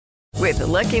With the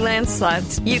Lucky Land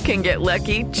Slots, you can get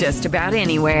lucky just about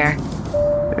anywhere.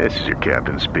 This is your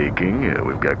captain speaking.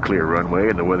 We've got clear runway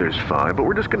and the weather's fine, but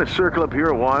we're just going to circle up here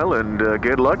a while and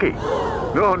get lucky.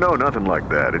 No, nothing like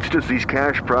that. It's just these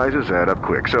cash prizes add up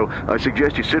quick. So I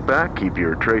suggest you sit back, keep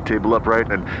your tray table upright,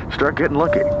 and start getting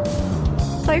lucky.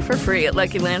 Play for free at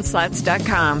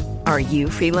LuckyLandSlots.com. Are you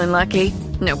feeling lucky?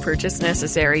 No purchase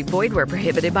necessary. Void where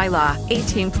prohibited by law.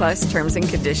 18+ terms and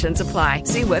conditions apply.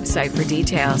 See website for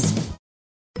details.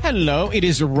 Hello, it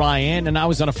is Ryan, and I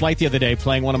was on a flight the other day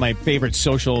playing one of my favorite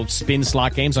social spin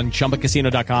slot games on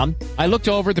ChumbaCasino.com. I looked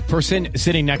over the person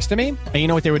sitting next to me, and you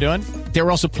know what they were doing? They were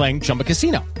also playing Chumba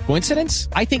Casino. Coincidence?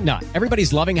 I think not.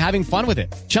 Everybody's loving having fun with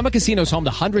it. Chumba Casino is home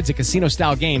to hundreds of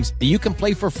casino-style games that you can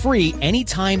play for free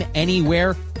anytime,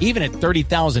 anywhere, even at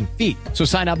 30,000 feet. So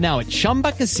sign up now at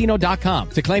ChumbaCasino.com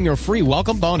to claim your free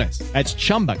welcome bonus. That's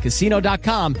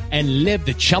ChumbaCasino.com and live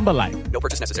the Chumba life. No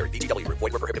purchase necessary. VGW. Void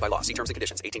where prohibited by law. See terms and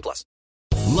conditions. 18+.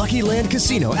 Lucky Land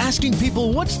Casino, asking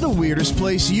people, what's the weirdest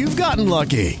place you've gotten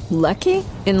lucky? Lucky?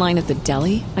 In line at the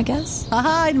deli, I guess?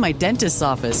 Aha, in my dentist's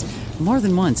office. More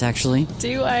than once, actually.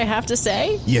 Do I have to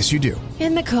say? Yes, you do.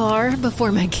 In the car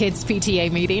before my kids'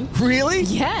 PTA meeting. Really?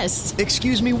 Yes.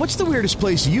 Excuse me, what's the weirdest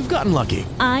place you've gotten lucky?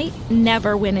 I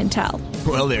never win and tell.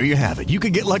 Well, there you have it. You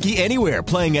can get lucky anywhere,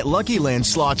 playing at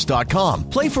LuckyLandSlots.com.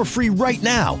 Play for free right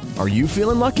now. Are you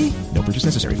feeling lucky? No purchase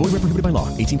necessary. Void where prohibited by law.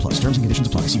 18+. Terms and conditions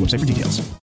apply. See website for details.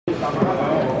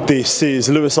 This is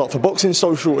Lewis Up for Boxing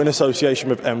Social in association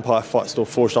with Empire Fight Store,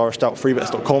 Forged Irish Stout,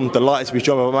 freebets.com. Delighted to be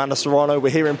joined by Amanda Serrano. We're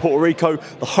here in Puerto Rico,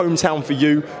 the hometown for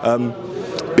you.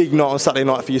 Big night on Saturday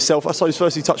night for yourself. I suppose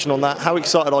firstly touching on that, how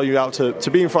excited are you out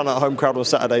to be in front of that home crowd on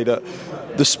Saturday, that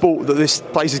the sport that this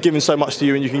place has given so much to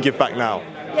you and you can give back now?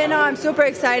 Yeah, no, I'm super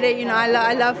excited. You know,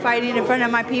 I love fighting in front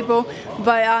of my people,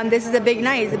 but this is a big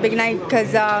night. It's a big night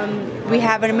because we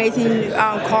have an amazing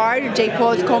card. Jake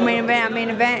Paul's co-main event, our main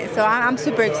event, so I'm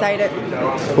super excited.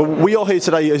 Well, we are here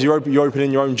today as you're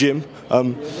opening your own gym.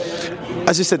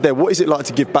 As you said there, what is it like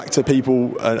to give back to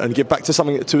people and give back to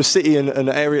something, to a city and an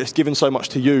area that's given so much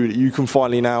to you, that you can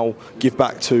finally now give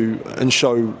back to and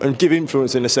show and give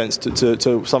influence, in a sense,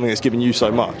 to something that's given you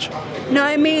so much? No,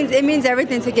 it means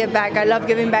everything to give back. I love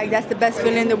giving back. That's the best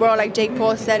feeling in the world, like Jake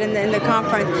Paul said in the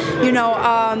conference. You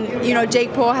know,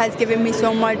 Jake Paul has given me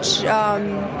so much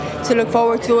to look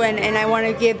forward to, and I want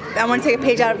to take a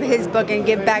page out of his book and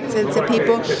give back to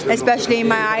people, especially in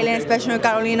my island, especially in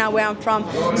Carolina, where I'm from.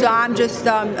 So I'm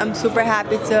super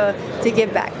happy to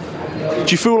give back.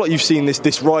 Do you feel like you've seen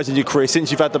this rise in your career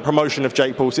since you've had the promotion of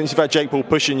Jake Paul, since you've had Jake Paul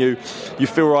pushing you? You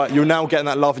feel like you're now getting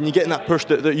that love and you're getting that push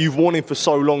that you've wanted for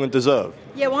so long and deserve?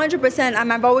 Yeah, 100%.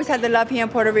 I've always had the love here in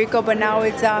Puerto Rico, but now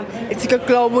it's a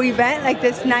global event like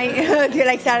this night,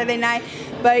 like Saturday night.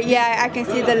 But yeah, I can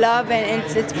see the love, and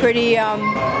it's pretty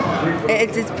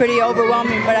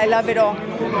overwhelming. But I love it all.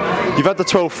 You've had the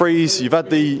 12 threes. You've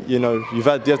had the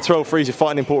 12 threes. You're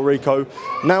fighting in Puerto Rico.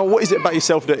 Now, what is it about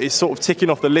yourself that is sort of ticking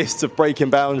off the lists of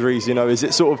breaking boundaries? You know, is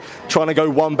it sort of trying to go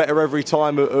one better every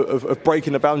time of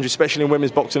breaking the boundaries, especially in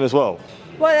women's boxing as well?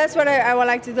 Well, that's what I would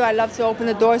like to do. I love to open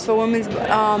the doors for women's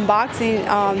boxing,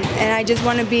 and I just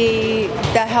want to be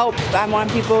the help. I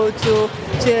want people to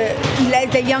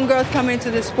let the young girls coming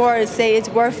into the sport say it's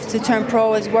worth to turn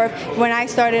pro. It's worth. When I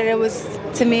started, it was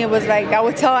like I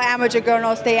would tell an amateur girl,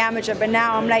 no, stay amateur. But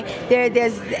now I'm like,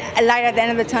 there's a light at the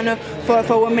end of the tunnel for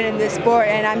women in this sport,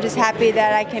 and I'm just happy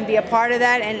that I can be a part of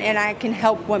that and I can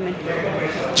help women.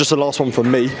 Just the last one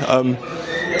from me.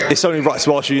 It's only right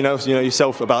to ask you,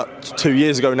 yourself about 2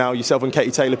 years ago now, yourself and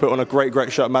Katie Taylor put on a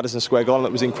great show at Madison Square Garden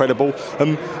that was incredible.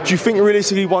 Do you think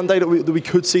realistically one day that we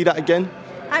could see that again?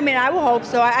 I mean, I will hope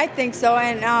so. I think so.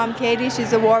 And Katie,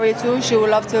 she's a warrior too. She would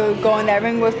love to go in that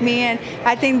ring with me. And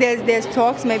I think there's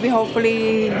talks, maybe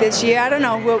hopefully this year. I don't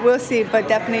know. We'll see. But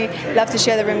definitely love to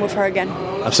share the ring with her again.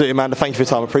 Absolutely, Amanda. Thank you for your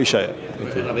time. Appreciate it.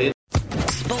 Thank you.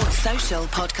 Sports Social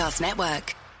Podcast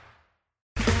Network.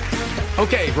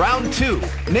 Okay, round two.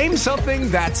 Name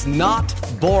something that's not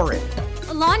boring.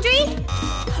 A laundry?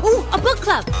 Ooh, a book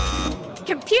club.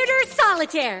 Computer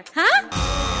solitaire, huh?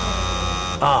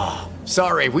 Ah,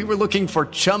 sorry, we were looking for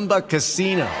Chumba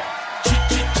Casino.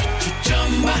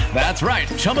 That's right,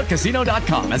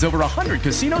 ChumbaCasino.com has over 100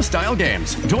 casino-style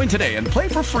games. Join today and play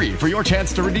for free for your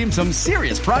chance to redeem some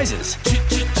serious prizes.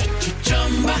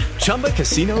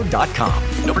 ChumbaCasino.com.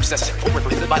 No purchase necessary. Void where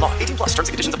prohibited by law. 18+ terms and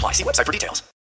conditions apply. See website for details.